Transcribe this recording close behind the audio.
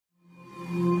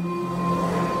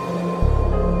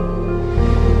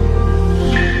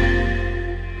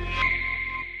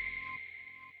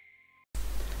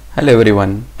Hello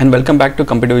everyone and welcome back to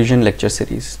Computer Vision lecture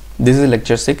series. This is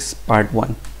lecture 6 part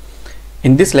 1.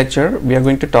 In this lecture we are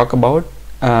going to talk about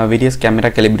various camera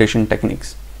calibration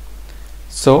techniques.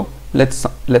 So let's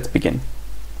begin.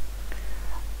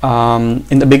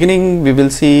 In the beginning we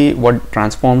will see what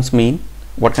transforms mean,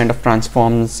 what kind of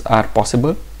transforms are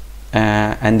possible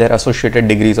and their associated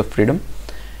degrees of freedom,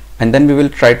 and then we will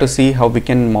try to see how we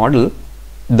can model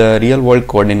the real world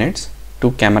coordinates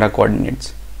to camera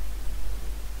coordinates.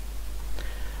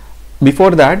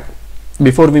 Before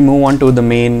we move on to the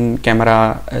main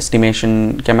camera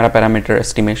parameter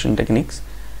estimation techniques,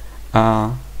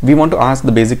 we want to ask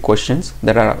the basic questions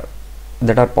that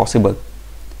are possible,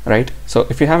 right? So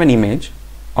if you have an image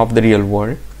of the real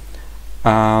world,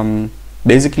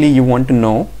 basically you want to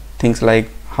know things like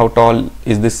how tall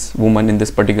is this woman in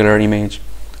this particular image,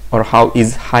 or how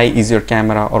high is your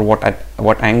camera, or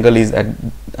what angle is at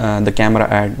the camera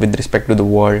at with respect to the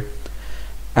world,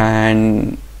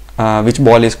 and which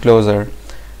ball is closer.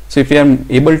 So if we are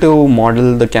able to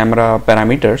model the camera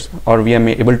parameters, or we are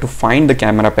able to find the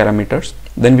camera parameters,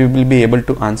 then we will be able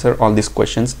to answer all these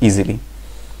questions easily.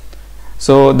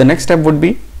 So the next step would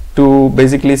be to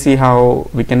basically see how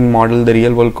we can model the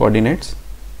real world coordinates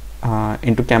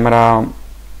into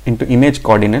image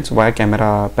coordinates via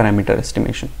camera parameter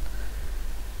estimation.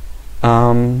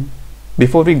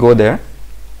 Before we go there,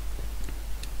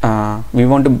 we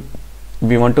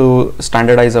want to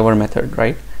standardize our method,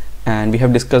 right? And we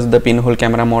have discussed the pinhole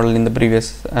camera model in the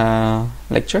previous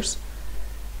lectures.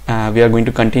 We are going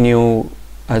to continue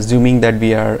assuming that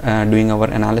we are doing our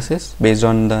analysis based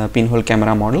on the pinhole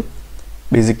camera model,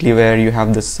 basically where you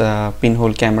have this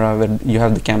pinhole camera where you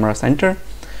have the camera center.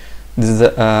 This is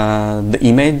the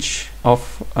image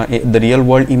of the real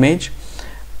world image,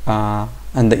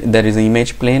 and there is an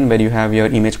image plane where you have your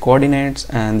image coordinates,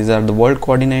 and these are the world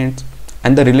coordinates,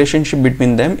 and the relationship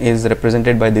between them is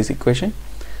represented by this equation,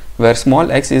 where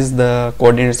small x is the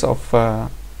coordinates of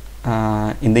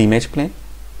in the image plane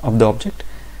of the object,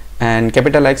 and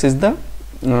capital X is the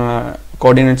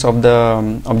coordinates of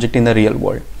the object in the real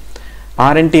world.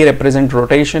 R and T represent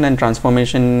rotation and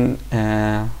transformation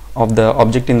of the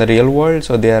object in the real world,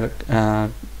 so they are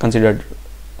considered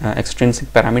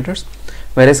extrinsic parameters,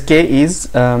 whereas K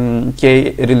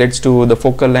relates to the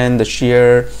focal length, the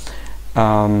shear,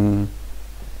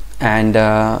 and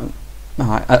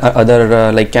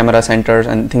other like camera centers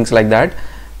and things like that.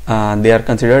 They are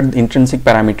considered intrinsic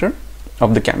parameter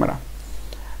of the camera.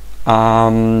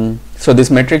 So this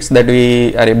matrix that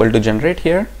we are able to generate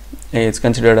here is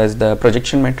considered as the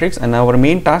projection matrix, and our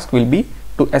main task will be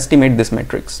to estimate this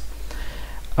matrix,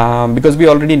 because we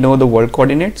already know the world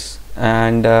coordinates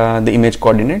and the image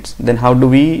coordinates. Then how do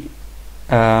we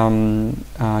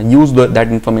use that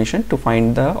information to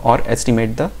find or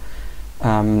estimate the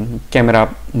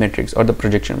camera matrix or the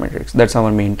projection matrix? That's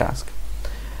our main task.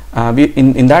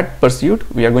 In that pursuit,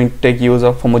 we are going to take use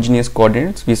of homogeneous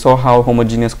coordinates. We saw how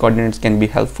homogeneous coordinates can be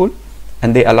helpful,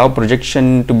 and they allow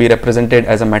projection to be represented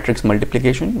as a matrix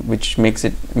multiplication, which makes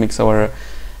our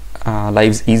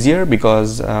lives easier,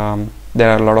 because there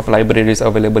are a lot of libraries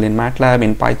available in MATLAB,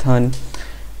 in Python,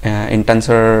 in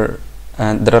Tensor,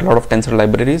 and there are a lot of tensor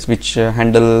libraries which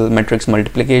handle matrix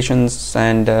multiplications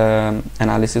and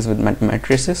analysis with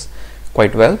matrices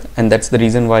quite well, and that's the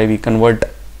reason why we convert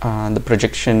the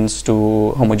projections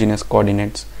to homogeneous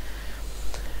coordinates.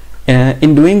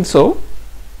 In doing so,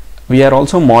 we are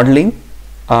also modeling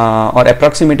or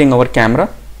approximating our camera,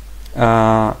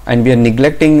 and we are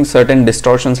neglecting certain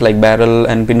distortions like barrel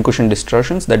and pincushion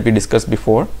distortions that we discussed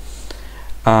before.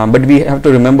 But we have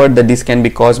to remember that this can be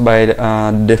caused by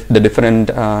the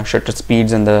different shutter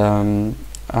speeds and the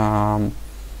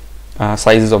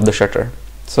sizes of the shutter.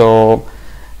 So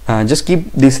just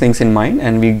keep these things in mind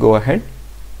and we go ahead.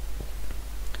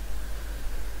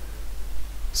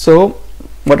 So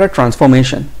what are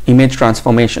image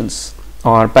transformations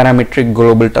or parametric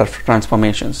global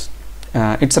transformations?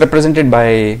 It's represented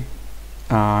by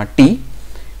T,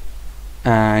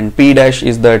 and P dash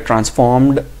is the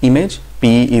transformed image,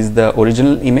 P is the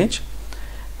original image,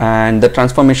 and the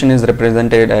transformation is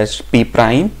represented as P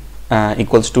prime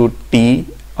equals to T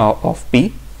of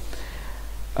P.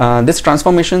 These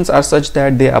transformations are such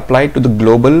that they apply to the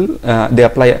globally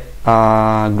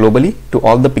to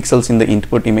all the pixels in the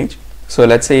input image. So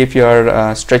let's say if you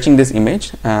are stretching this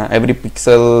image, every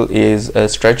pixel is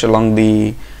stretched along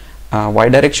the y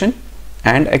direction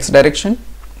and x direction,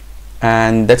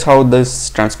 and that's how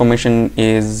this transformation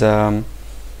is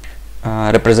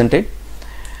represented.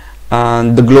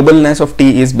 The globalness of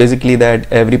T is basically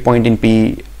that every point in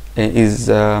P is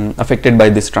affected by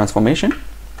this transformation.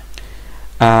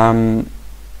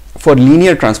 for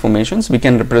linear transformations, we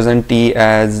can represent T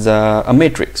as a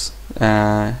matrix.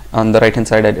 On the right hand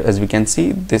side, as we can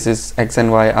see, this is x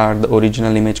and y are the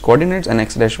original image coordinates, and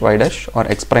x dash y dash or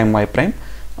x prime y prime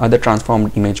are the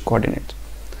transformed image coordinates.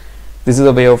 This is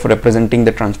a way of representing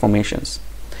the transformations.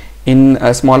 In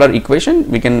a smaller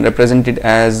equation, we can represent it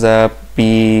as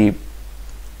p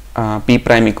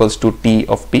prime equals to T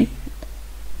of P.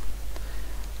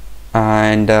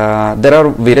 And there are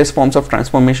various forms of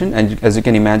transformation, and as you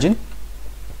can imagine,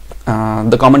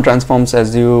 the common transforms,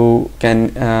 as you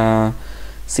can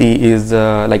see, is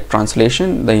like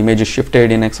translation. The image is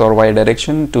shifted in x or y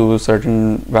direction to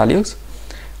certain values,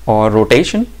 or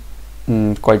rotation,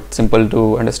 quite simple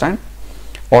to understand,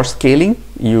 or scaling.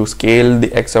 You scale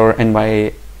the x or and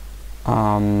y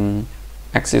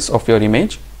axis of your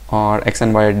image, or x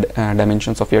and y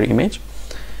dimensions of your image.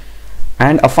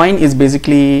 And affine is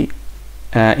basically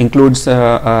includes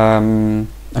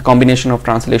a combination of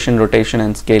translation, rotation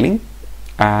and scaling,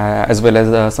 as well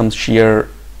as some shear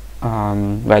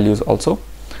values also.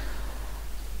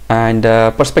 And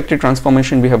perspective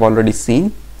transformation, we have already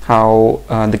seen how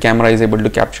the camera is able to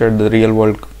capture the real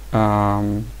world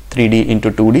 3D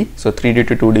into 2D. So 3D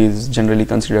to 2D is generally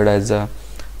considered as a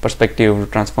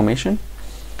perspective transformation.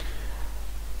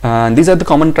 These are the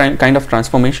common kind of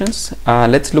transformations.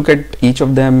 Let's look at each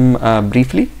of them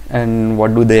briefly and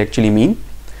what do they actually mean.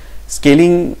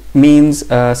 Scaling means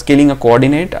scaling a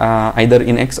coordinate either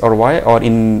in x or y or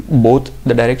in both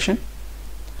the direction.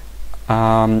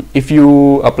 If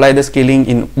you apply the scaling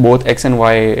in both x and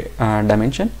y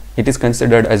dimension, it is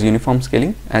considered as uniform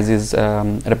scaling, as is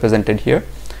represented here,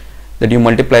 that you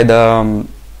multiply the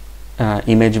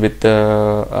image with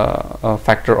a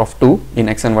factor of 2 in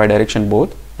x and y direction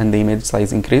both, and the image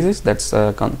size increases. That's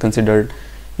considered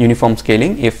uniform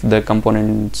scaling if the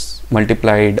components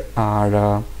multiplied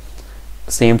are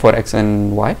same for x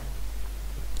and y.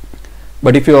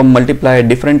 But if you multiply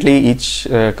differently each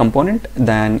component,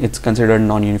 then it's considered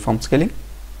non-uniform scaling.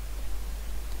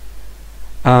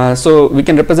 So we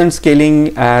can represent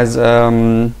scaling as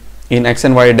in x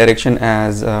and y direction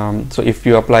as so if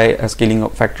you apply a scaling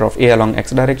factor of a along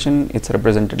x direction, it's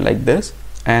represented like this,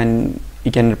 and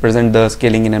you can represent the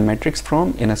scaling in a matrix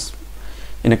form, in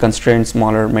a constrained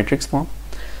smaller matrix form.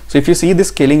 So if you see this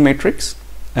scaling matrix,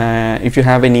 if you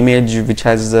have an image which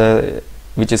has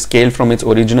which is scaled from its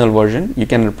original version, you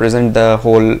can represent the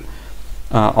whole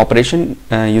operation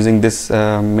using this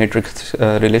matrix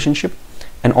relationship,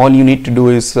 and all you need to do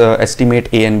is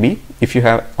estimate a and b if you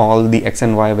have all the x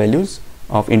and y values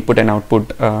of input and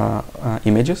output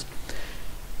images.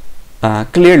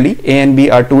 Clearly a and b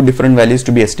are two different values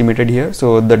to be estimated here,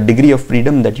 so the degree of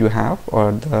freedom that you have,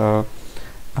 or the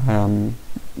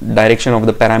direction of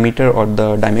the parameter or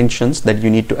the dimensions that you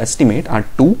need to estimate are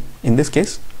 2 in this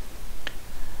case.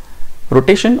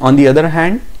 Rotation, on the other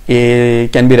hand,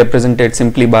 can be represented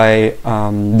simply by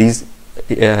these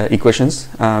equations,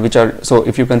 which are, so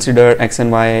if you consider x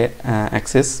and y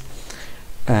axis,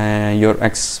 your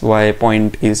xy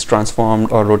point is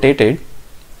transformed or rotated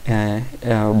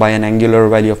by an angular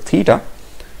value of theta,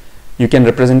 you can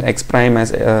represent x prime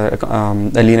as a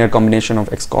linear combination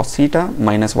of x cos theta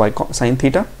minus y sin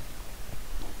theta,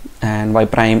 and y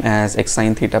prime as x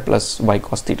sin theta plus y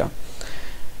cos theta.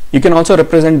 You can also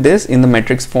represent this in the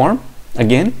matrix form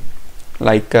again,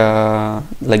 like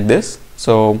this.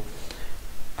 So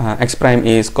x prime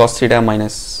is cos theta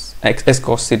minus x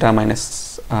cos theta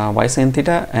minus y sin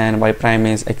theta, and y prime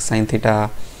is x sin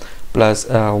theta plus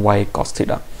y cos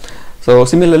theta. So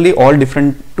similarly, all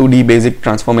different 2D basic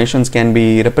transformations can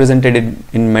be represented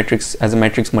in matrix as a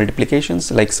matrix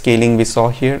multiplications, like scaling we saw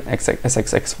here.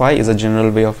 Sxxy is a general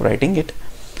way of writing it.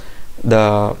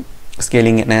 The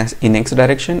scaling in x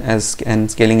direction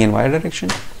and scaling in y direction.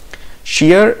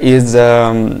 Shear is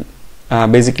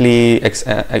basically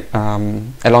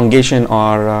elongation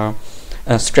or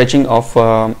stretching of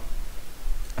one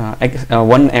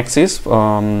axis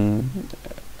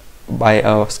by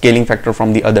a scaling factor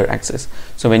from the other axis.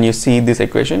 So when you see this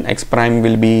equation, x prime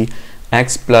will be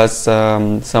x plus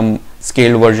some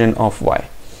scaled version of y.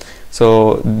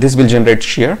 So this will generate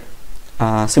shear.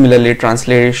 Similarly,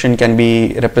 translation can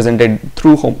be represented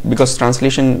through because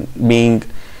translation being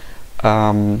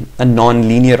a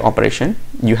non-linear operation,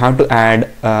 you have to add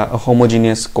a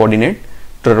homogeneous coordinate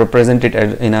to represent it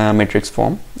in a matrix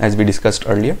form, as we discussed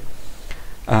earlier.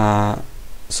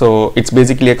 So it's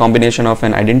basically a combination of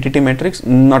an identity matrix,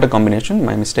 not a combination,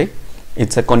 my mistake.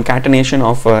 It's a concatenation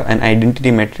of an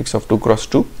identity matrix of 2 cross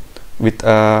 2 with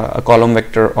a column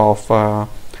vector of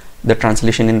the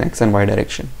translation in x and y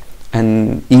direction.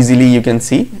 And easily you can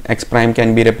see x prime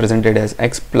can be represented as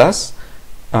x plus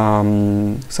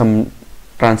some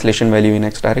translation value in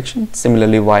x direction,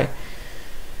 similarly y.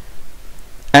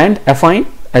 And affine,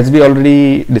 as we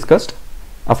already discussed,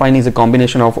 affine is a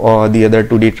combination of the other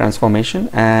 2D transformation,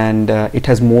 and it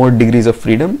has more degrees of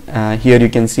freedom. Here you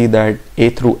can see that A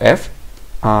through F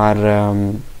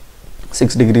are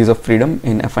 6 degrees of freedom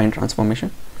in affine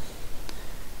transformation.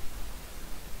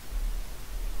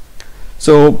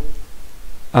 So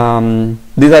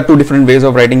these are two different ways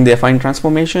of writing the affine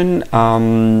transformation.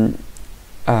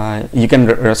 You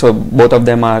can so both of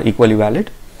them are equally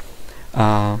valid.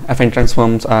 Affine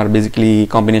transforms are basically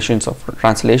combinations of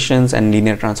translations and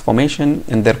linear transformation,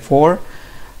 and therefore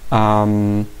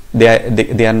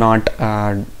they are not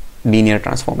linear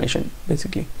transformation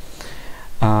basically.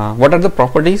 What are the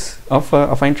properties of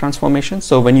affine transformation?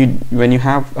 So when you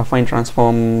have affine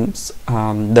transforms,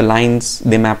 the lines,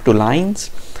 they map to lines,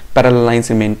 parallel lines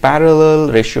remain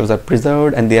parallel, ratios are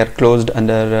preserved, and they are closed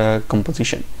under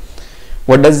composition.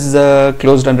 What does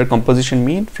closed under composition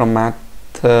mean? From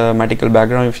mathematical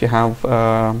background, if you have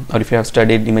or if you have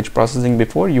studied image processing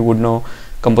before, you would know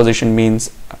composition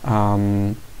means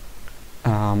that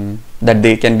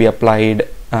they can be applied,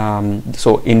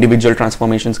 so individual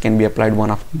transformations can be applied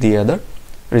one after the other,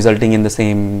 resulting in the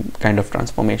same kind of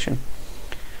transformation.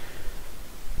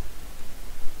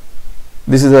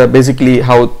 This is basically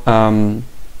how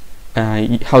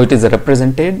it is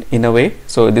represented in a way.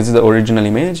 So this is the original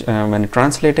image. When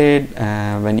translated,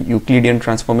 when Euclidean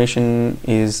transformation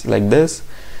is like this,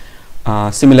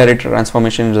 similarity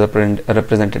transformation is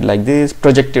represented like this,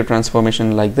 projective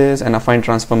transformation like this, and affine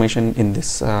transformation in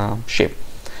this shape.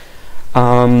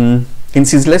 In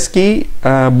Sizlewski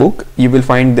book, you will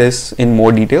find this in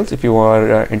more details. If you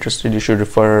are interested, you should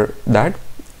refer that.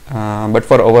 But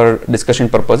for our discussion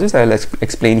purposes, I'll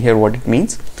explain here what it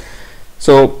means.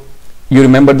 So you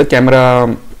remember the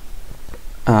camera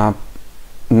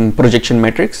projection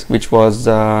matrix, which was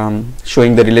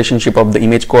showing the relationship of the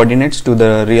image coordinates to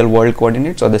the real world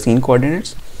coordinates or the scene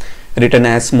coordinates, written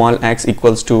as small x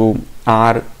equals to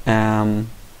r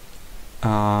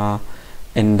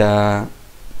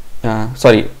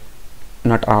sorry,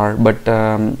 not r, but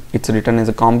it's written as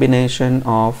a combination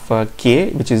of k,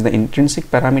 which is the intrinsic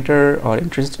parameter or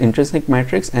intrinsic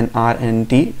matrix, and r and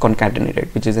t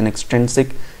concatenated, which is an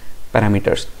extrinsic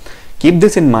parameters. Keep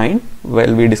this in mind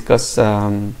while we discuss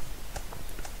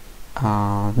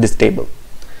this table.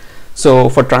 So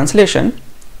for translation,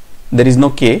 there is no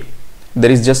k,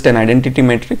 there is just an identity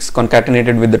matrix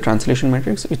concatenated with the translation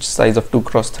matrix, which is size of 2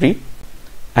 cross 3,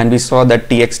 and we saw that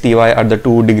tx, ty are the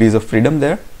 2 degrees of freedom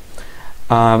there.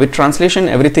 With translation,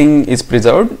 everything is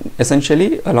preserved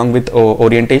essentially along with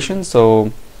orientation,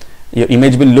 so your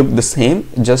image will look the same,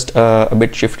 just a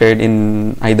bit shifted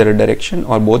in either a direction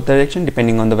or both direction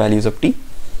depending on the values of t.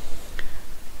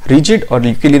 Rigid or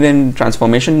Euclidean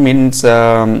transformation means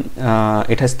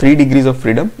it has 3 degrees of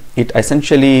freedom. It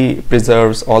essentially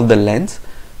preserves all the lengths,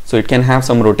 so it can have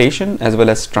some rotation as well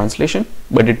as translation,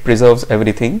 but it preserves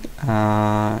everything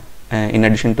in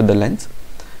addition to the lengths.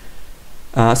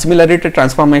 Similarity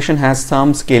transformation has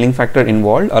some scaling factor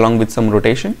involved along with some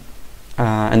rotation,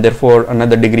 and therefore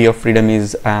another degree of freedom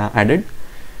is added.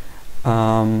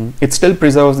 It still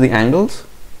preserves the angles.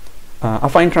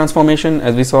 Affine transformation,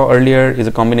 as we saw earlier, is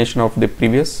a combination of the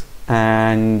previous,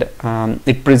 and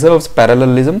it preserves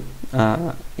parallelism.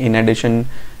 In addition,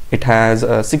 it has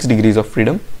 6 degrees of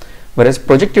freedom, whereas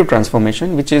projective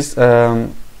transformation, which is a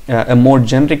more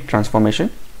generic transformation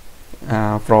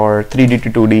for 3D to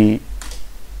 2D,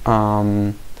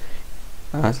 3D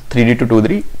to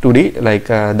 2D, like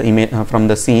the image from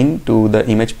the scene to the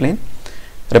image plane,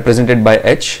 represented by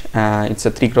H. It's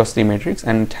a 3 cross 3 matrix,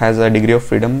 and it has a degree of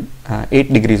freedom,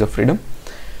 8 degrees of freedom.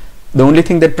 The only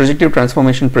thing that projective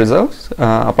transformation preserves,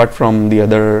 apart from the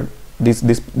other, these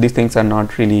things are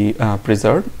not really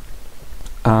preserved.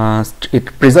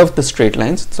 It preserves the straight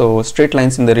lines. So straight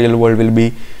lines in the real world will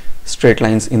be straight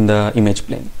lines in the image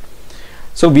plane.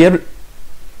 So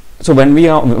when we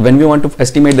want to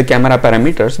estimate the camera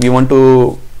parameters, we want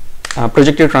to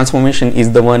projective transformation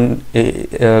is the one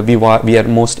we are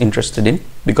most interested in,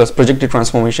 because projective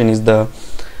transformation is the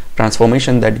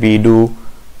transformation that we do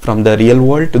from the real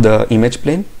world to the image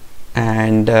plane,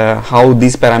 and how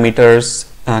these parameters,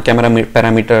 camera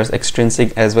parameters,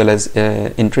 extrinsic as well as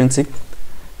intrinsic,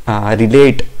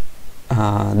 relate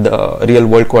the real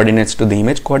world coordinates to the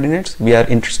image coordinates. We are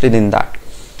interested in that.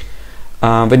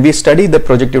 When we study the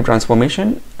projective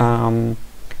transformation,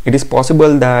 it is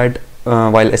possible that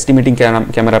while estimating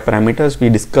camera parameters, we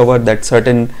discovered that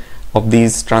certain of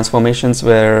these transformations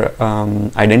were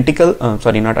identical,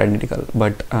 sorry, not identical,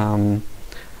 but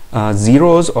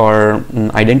zeros or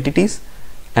identities,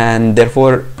 and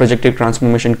therefore projective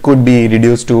transformation could be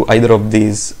reduced to either of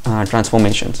these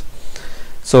transformations.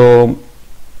 So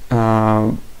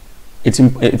it's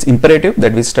imperative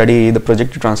that we study the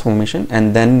projective transformation,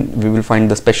 and then we will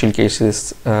find the special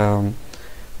cases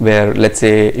where, let's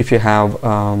say, if you have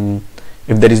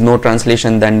if there is no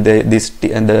translation, then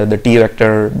the t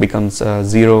vector becomes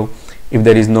 0. If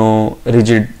there is no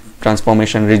rigid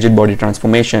body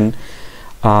transformation,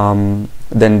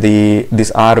 then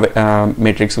this R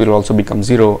matrix will also become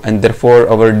 0, and therefore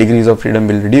our degrees of freedom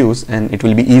will reduce, and it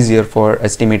will be easier for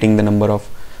estimating the number of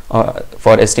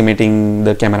estimating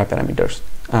the camera parameters.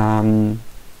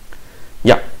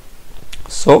 Yeah,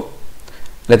 so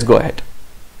let's go ahead.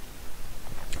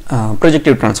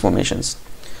 Projective transformations.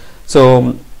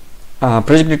 So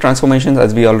projective transformations,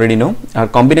 as we already know, are a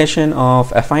combination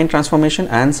of affine transformation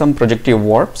and some projective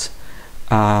warps.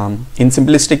 In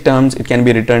simplistic terms, it can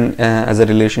be written as a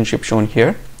relationship shown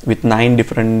here with 9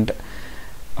 different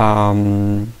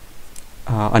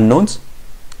unknowns.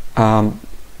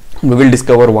 We will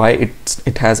discover why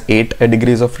it has 8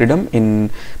 degrees of freedom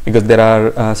because there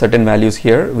are certain values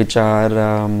here which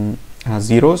are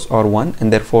zeros or 1,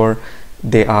 and therefore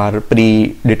they are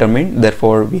predetermined.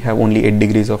 Therefore we have only 8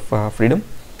 degrees of freedom.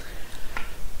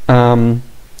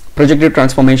 Projective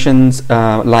transformations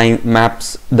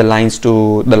maps the lines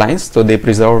to the lines, so they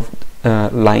preserve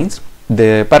lines.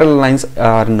 The parallel lines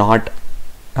are not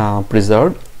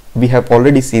preserved. We have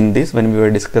already seen this when we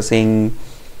were discussing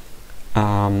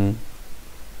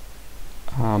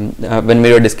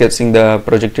the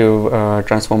projective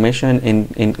transformation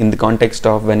in the context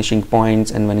of vanishing points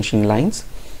and vanishing lines.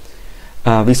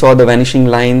 We saw the vanishing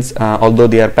lines, although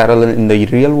they are parallel in the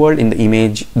real world, in the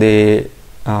image they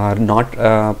are not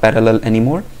parallel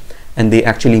anymore, and they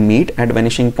actually meet at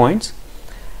vanishing points.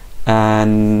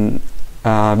 And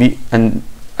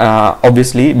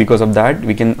obviously because of that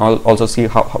we can also see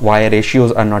why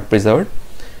ratios are not preserved.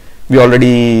 We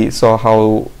already saw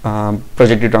how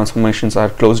projective transformations are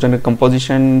closed under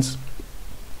compositions,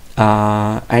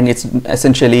 and it's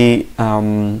essentially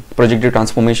projective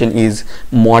transformation is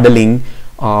modeling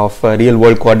of real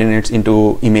world coordinates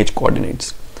into image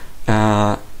coordinates.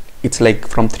 It's like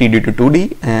from 3D to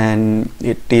 2D, and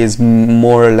it is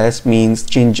more or less means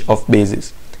change of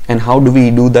basis. And how do we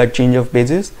do that change of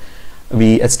basis?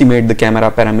 We estimate the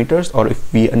camera parameters, or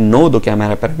if we know the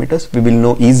camera parameters, we will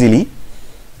know easily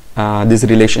this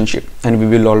relationship, and we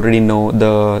will already know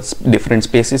the different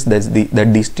spaces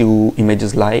that these two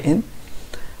images lie in,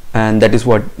 and that is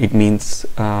what it means,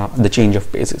 the change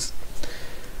of basis.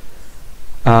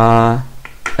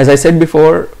 As I said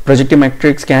before, projective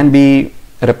metrics can be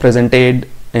represented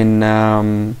in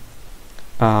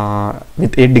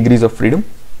with 8 degrees of freedom,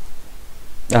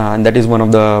 and that is one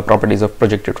of the properties of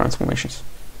projective transformations.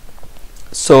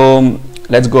 So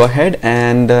let's go ahead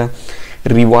and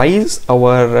revise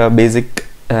our basic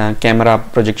camera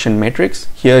projection matrix.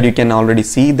 Here you can already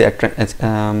see the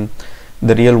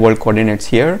real world coordinates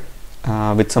here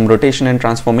with some rotation and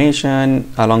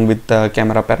transformation along with the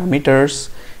camera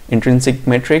parameters, intrinsic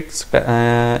matrix.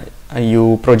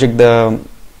 You project the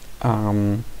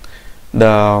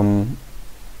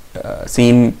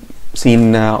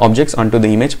seen objects onto the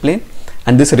image plane,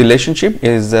 and this relationship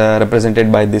is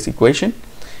represented by this equation.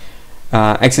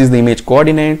 X is the image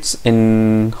coordinates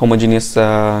in homogeneous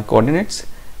coordinates,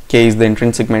 K is the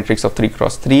intrinsic matrix of 3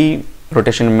 cross 3,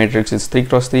 rotation matrix is 3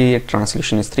 cross 3,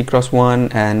 translation is 3 cross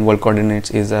 1, and world coordinates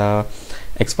is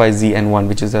x, y, z, and 1,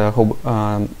 which is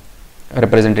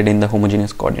represented in the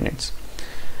homogeneous coordinates.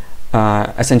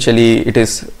 Essentially it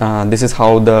is this is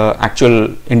how the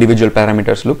actual individual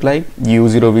parameters look like.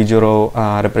 u0, v0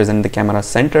 represent the camera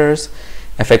centers,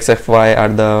 fx, fy are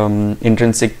the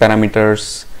intrinsic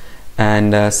parameters,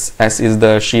 and s is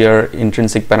the shear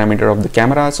intrinsic parameter of the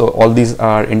camera. So all these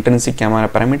are intrinsic camera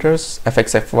parameters,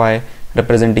 fx, fy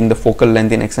representing the focal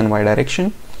length in x and y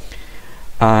direction,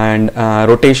 and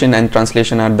rotation and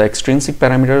translation are the extrinsic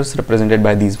parameters represented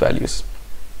by these values.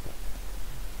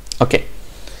 Okay.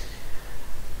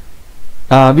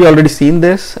 We already seen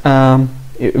this.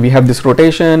 We have this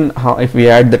rotation. How if we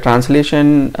add the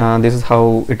translation, this is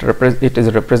how it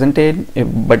is represented.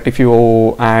 But if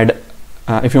you add,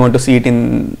 if you want to see it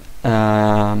in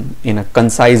a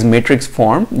concise matrix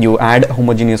form, you add a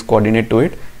homogeneous coordinate to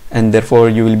it, and therefore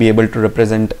you will be able to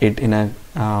represent it in a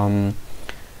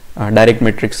direct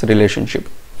matrix relationship.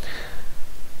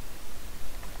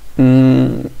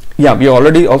 Yeah, we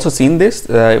already also seen this.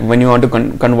 When you want to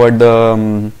convert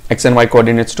the x and y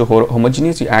coordinates to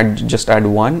homogeneous, you just add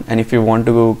 1, and if you want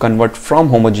to convert from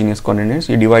homogeneous coordinates,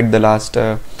 you divide the last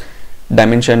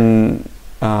dimension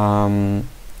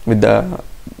with the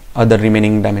other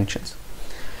remaining dimensions.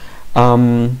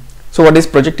 So what is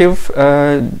projective?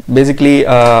 Basically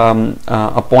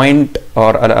a point,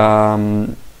 or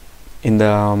in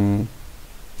the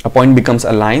a point becomes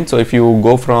a line. So if you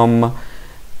go from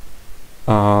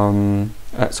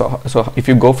so if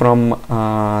you go from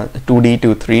 2D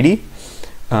to 3D,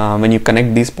 when you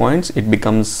connect these points, it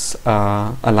becomes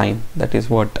a line. That is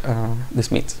what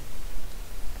this means.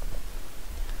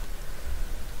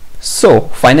 So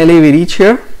finally we reach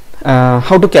here.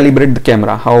 How to calibrate the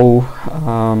camera, how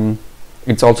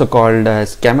it's also called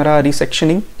as camera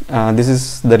resectioning. This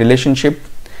is the relationship.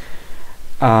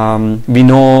 We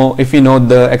know, if we know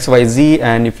the XYZ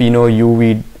and if we know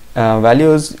UV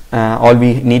values, all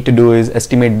we need to do is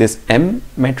estimate this M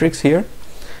matrix here,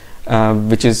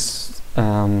 which is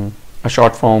a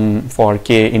short form for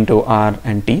K into R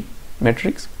and T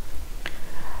matrix.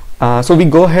 So we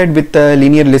go ahead with the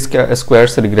linear least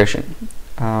squares regression.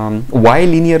 Why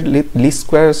linear least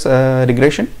squares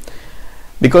regression?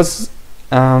 Because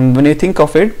when you think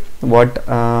of it, what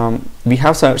we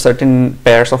have certain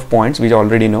pairs of points which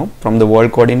already know from the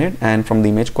world coordinate and from the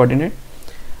image coordinate,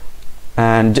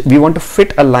 and we want to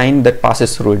fit a line that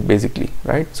passes through it, basically,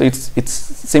 right? So it's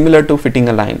similar to fitting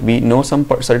a line. We know some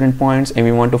certain points and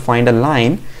we want to find a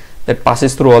line that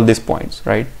passes through all these points,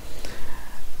 right?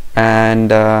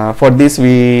 And for this,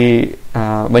 we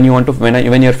when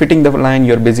you're fitting the line,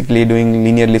 you're basically doing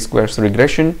linear least squares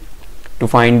regression to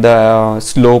find the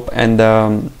slope and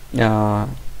the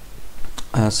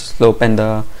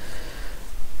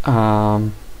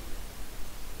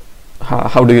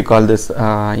how do you call this?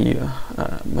 My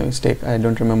mistake, I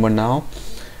don't remember now,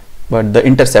 but the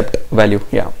intercept value.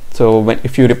 Yeah. So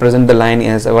if you represent the line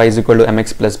as y is equal to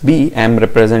mx plus b, m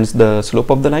represents the slope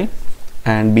of the line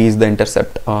and b is the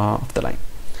intercept of the line.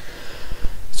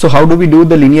 So how do we do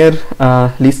the linear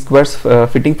least squares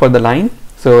fitting for the line?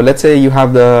 So let's say you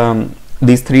have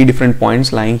these three different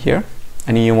points lying here,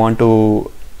 and you want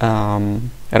to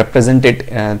represent it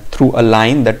through a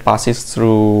line that passes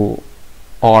through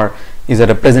or is a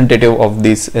representative of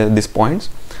these points.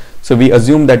 So we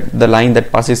assume that the line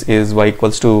that passes is y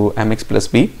equals to mx plus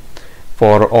b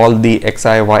for all the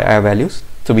xi, yi values.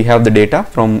 So we have the data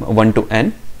from 1 to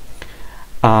n,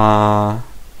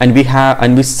 and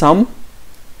we sum,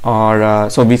 or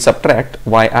so we subtract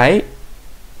yi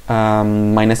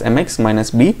minus mx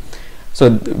minus b. So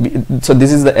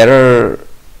this is the error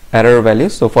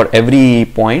values. So for every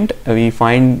point we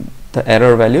find the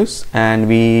error values, and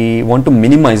we want to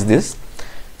minimize this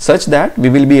such that we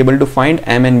will be able to find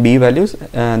m and b values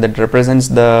that represents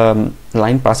the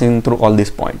line passing through all these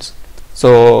points.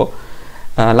 So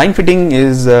line fitting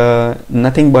is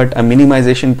nothing but a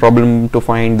minimization problem to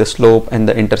find the slope and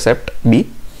the intercept b,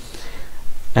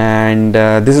 and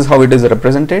this is how it is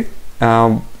represented.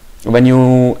 When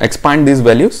you expand these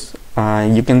values,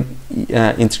 you can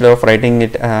instead of writing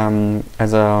it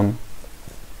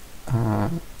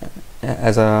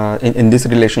in this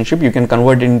relationship, you can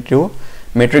convert it into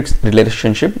matrix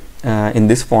relationship in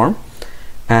this form,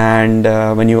 and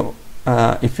when you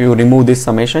if you remove this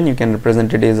summation, you can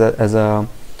represent it as a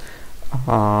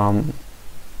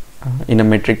in a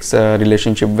matrix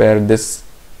relationship where this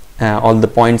all the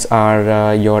points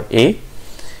are your A,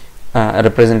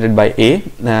 represented by A,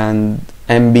 and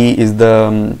MB is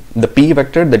the P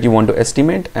vector that you want to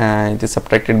estimate, and it is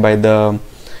subtracted by the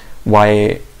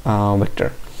Y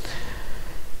vector.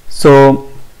 So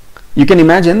you can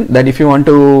imagine that if you want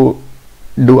to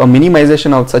do a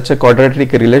minimization of such a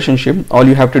quadratic relationship, all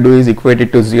you have to do is equate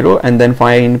it to 0 and then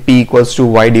find P equals to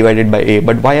Y divided by A.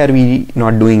 But why are we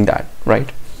not doing that, right?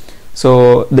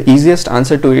 So the easiest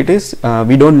answer to it is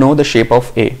we don't know the shape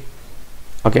of A.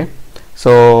 Okay,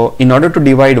 so in order to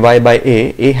divide Y by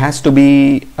A has to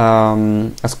be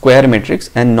a square matrix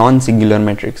and non-singular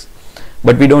matrix,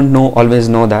 but we don't always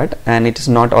know that, and it is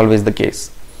not always the case.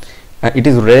 It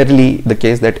is rarely the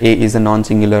case that A is a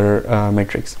non-singular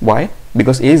matrix. Why?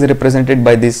 Because A is represented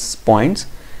by these points,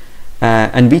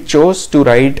 and we chose to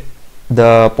write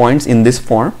the points in this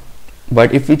form,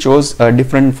 but if we chose a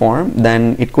different form,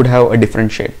 then it could have a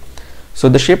different shape. So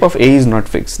the shape of A is not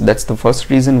fixed. That's the first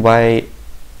reason why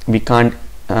we can't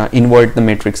invert the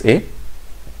matrix A.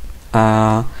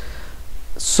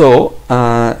 So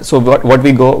what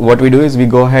we do is we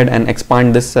go ahead and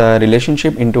expand this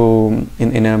relationship into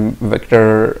in a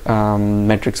vector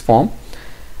matrix form,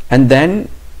 and then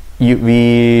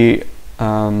we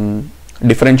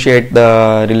differentiate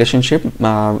the relationship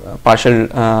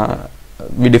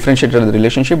we differentiated the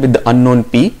relationship with the unknown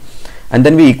P, and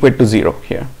then we equate to 0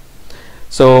 here.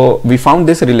 So we found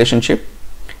this relationship,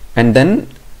 and then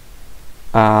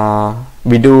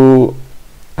we do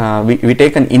we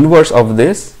take an inverse of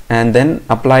this and then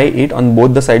apply it on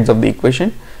both the sides of the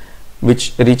equation,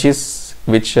 which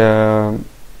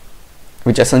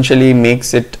essentially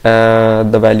makes it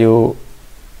the value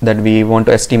that we want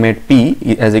to estimate P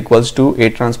as equals to A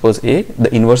transpose A, the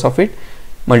inverse of it,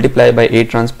 multiplied by A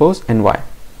transpose and Y.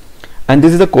 And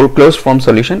this is the closed form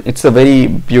solution. It's a very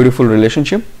beautiful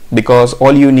relationship because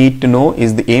all you need to know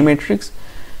is the A matrix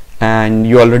and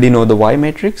you already know the Y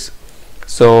matrix.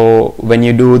 So when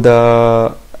you do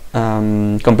the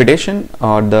computation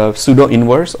or the pseudo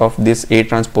inverse of this A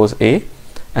transpose A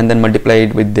and then multiply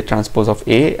it with the transpose of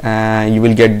A, you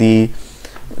will get the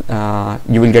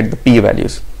P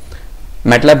values.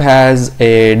 MATLAB has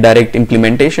a direct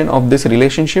implementation of this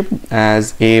relationship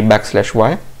as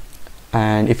A\Y,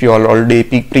 and if you already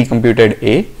pre-computed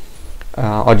A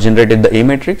or generated the A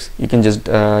matrix, you can just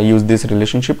use this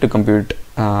relationship to compute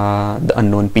the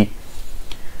unknown P.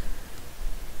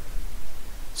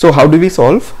 So how do we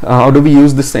solve? How do we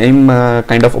use the same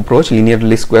kind of approach, linear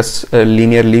least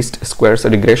squares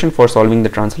regression, for solving the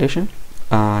translation?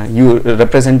 You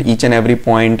represent each and every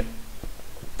point,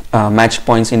 matched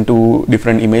points into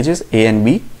different images A and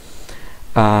B.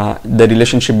 The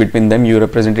relationship between them, you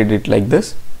represented it like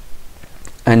this,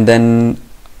 and then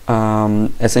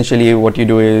essentially what you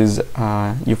do is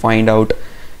you find out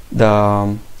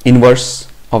the inverse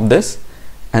of this,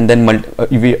 and then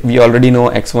we already know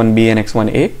x1b and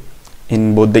x1a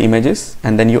in both the images,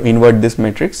 and then you invert this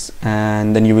matrix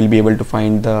and then you will be able to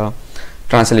find the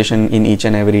translation in each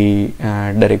and every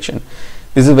direction.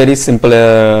 This is a very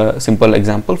simple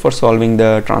example for solving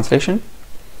the translation.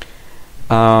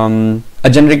 A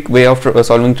generic way of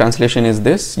solving translation is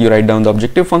this: you write down the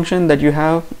objective function that you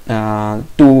have.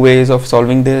 Two ways of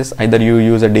solving this: either you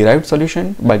use a derived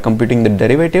solution by computing the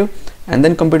derivative and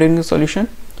then computing the solution,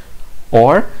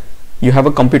 or you have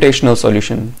a computational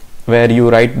solution where you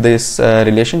write this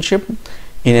relationship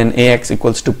in an AX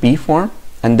equals to P form,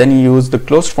 and then you use the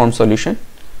closed form solution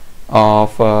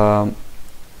of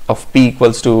P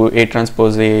equals to A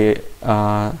transpose A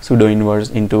pseudo inverse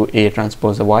into A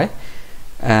transpose a Y,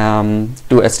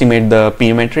 to estimate the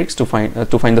P matrix to find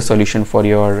the solution for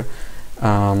your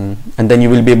and then you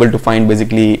will be able to find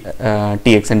basically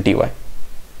Tx and Ty.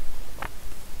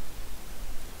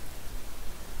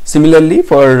 Similarly,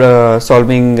 for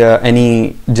solving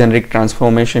any generic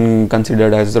transformation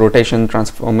considered as rotation,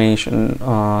 transformation,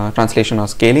 translation or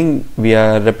scaling, we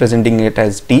are representing it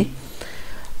as T.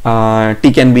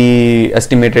 T can be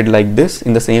estimated like this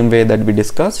in the same way that we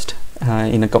discussed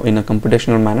in a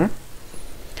computational manner.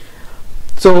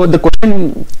 So the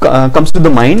question comes to the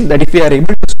mind that if we are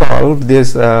able to solve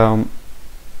this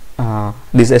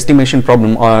this estimation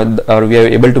problem, or we are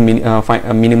able to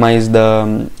minimize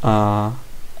the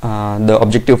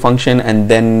objective function and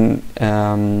then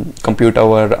compute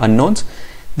our unknowns,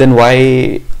 then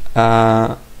why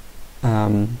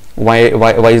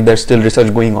is there still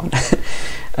research going on?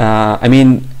 I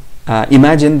mean,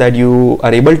 imagine that you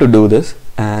are able to do this.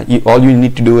 All you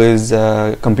need to do is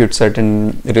compute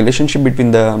certain relationship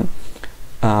between the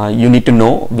you need to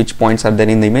know which points are there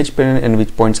in the image plane and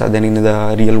which points are there in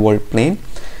the real world plane,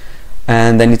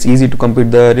 and then it's easy to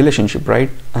compute the relationship, right?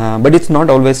 But it's not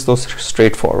always so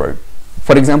straightforward.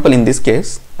 For example, in this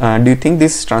case, do you think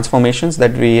these transformations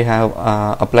that we have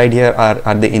applied here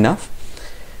are they enough?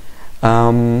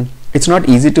 It's not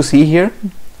easy to see here.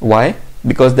 Why?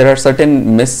 Because there are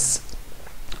certain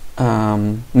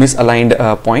misaligned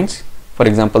points. For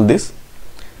example,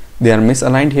 they are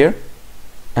misaligned here,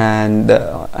 and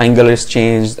the angle is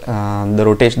changed, the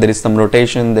rotation, there is some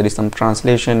rotation, there is some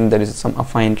translation, there is some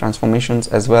affine transformations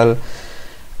as well,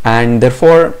 and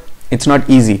therefore it's not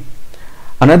easy.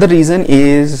 Another reason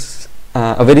is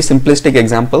a very simplistic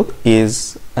example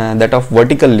is that of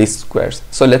vertical least squares.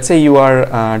 So let's say you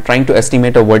are trying to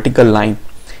estimate a vertical line.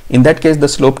 In that case, the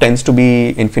slope tends to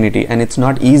be infinity, and it's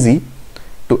not easy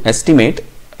to estimate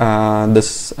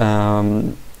this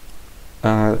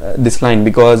line,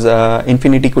 because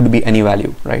infinity could be any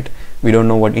value, right? We don't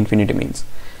know what infinity means.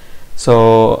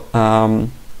 So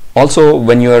also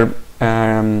when you are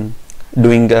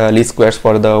doing least squares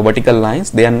for the vertical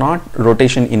lines, they are not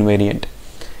rotation invariant,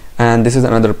 and this is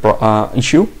another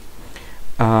issue.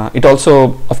 It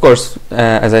also, of course,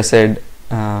 as I said,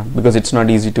 because it's not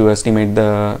easy to estimate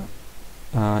the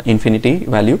infinity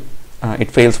value,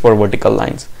 it fails for vertical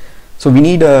lines. So we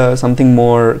need something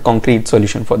more concrete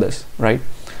solution for this, right?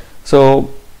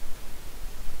 So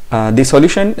the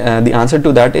solution, the answer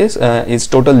to that is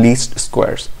total least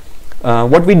squares.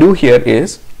 What we do here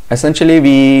is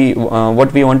essentially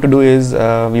what we want to do is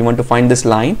we want to find this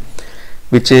line,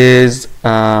 which is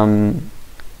from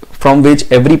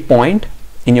which every point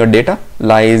in your data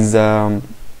lies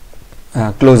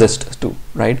closest to,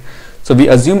 right? So we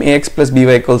assume ax plus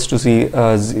by equals to c,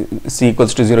 c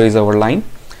equals to 0 is our line,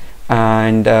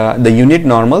 and the unit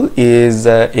normal is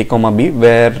a comma b,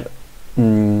 where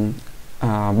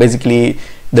basically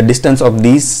the distance of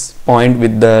this point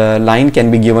with the line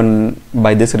can be given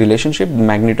by this relationship, the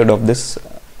magnitude of this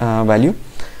value,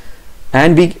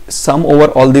 and we sum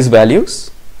over all these values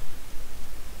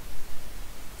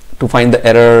to find the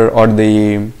error or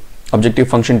the objective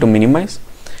function to minimize.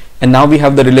 And now we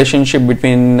have the relationship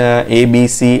between a, b,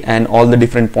 c and all the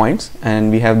different points, and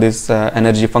we have this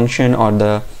energy function or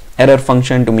the error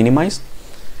function to minimize.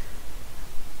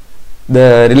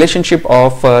 The relationship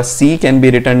of c can be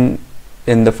written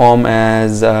in the form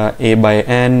as a by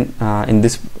n in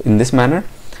this manner,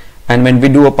 and when we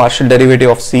do a partial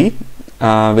derivative of c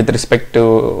with respect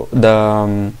to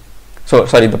the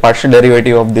the partial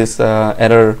derivative of this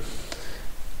error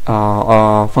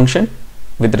function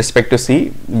with respect to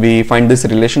c, we find this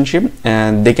relationship,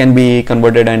 and they can be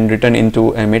converted and written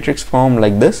into a matrix form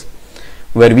like this,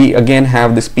 where we again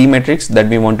have this p matrix that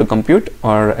we want to compute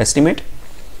or estimate.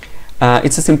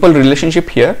 It's a simple relationship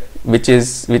here, which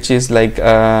is like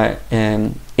a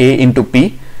into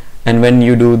p, and when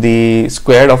you do the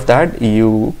squared of that,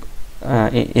 you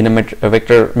in a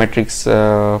vector matrix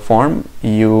form,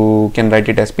 you can write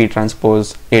it as p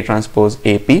transpose a transpose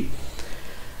ap.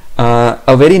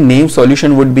 A very named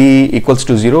solution would be equals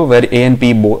to 0, where a and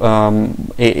p a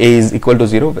is equal to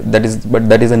 0. That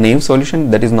is a named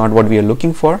solution. That is not what we are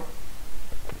looking for.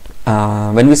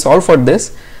 When we solve for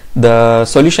this, the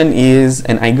solution is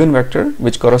an eigenvector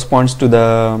which corresponds to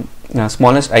the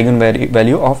smallest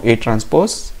eigenvalue of a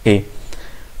transpose a.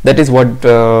 That is what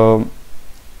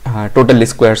total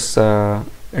least squares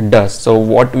does. So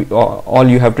what all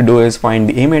you have to do is find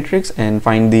the a matrix and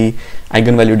find the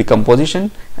eigenvalue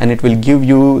decomposition, and it will give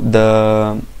you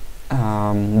the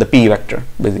p vector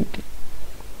basically.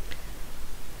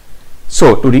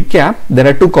 So to recap, there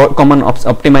are two common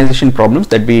optimization problems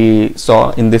that we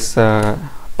saw in this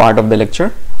part of the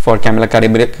lecture for camera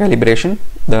calibration.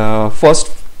 The first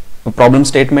problem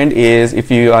statement is, if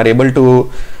you are able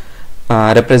to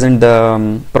represent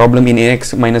the problem in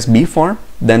ax minus b form,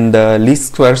 then the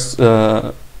least squares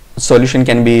solution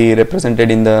can be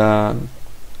represented in the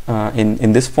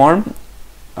in this form,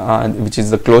 which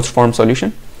is the closed form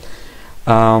solution.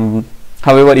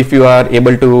 However, if you are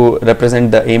able to represent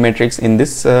the a matrix in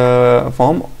this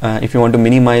form, if you want to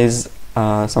minimize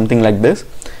something like this,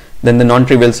 then the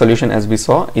non-trivial solution, as we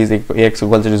saw, is ax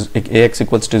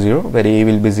equals to 0, where a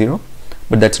will be 0.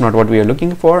 But that's not what we are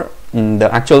looking for. The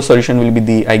actual solution will be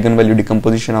the eigenvalue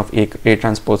decomposition of a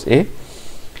transpose a,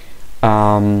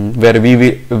 where we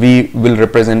will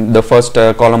represent the first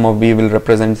column of v will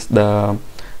represent the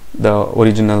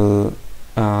original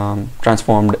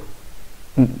transformed,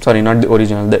 sorry, not the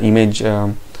original, the image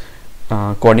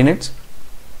coordinates,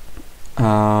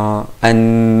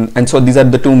 and so these are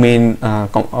the two main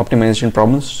optimization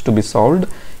problems to be solved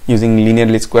using linear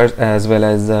least squares as well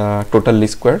as total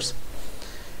least squares.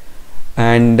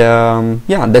 And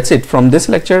yeah, that's it. From this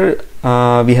lecture,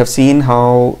 we have seen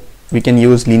how we can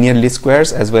use linear least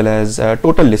squares as well as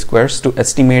total least squares to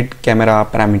estimate camera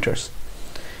parameters.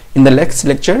 In the next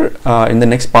lecture, in the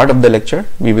next part of the lecture,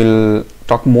 we will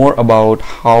talk more about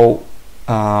how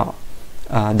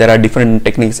there are different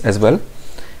techniques as well.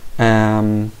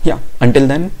 Yeah, until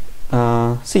then,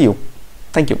 see you.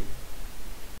 Thank you.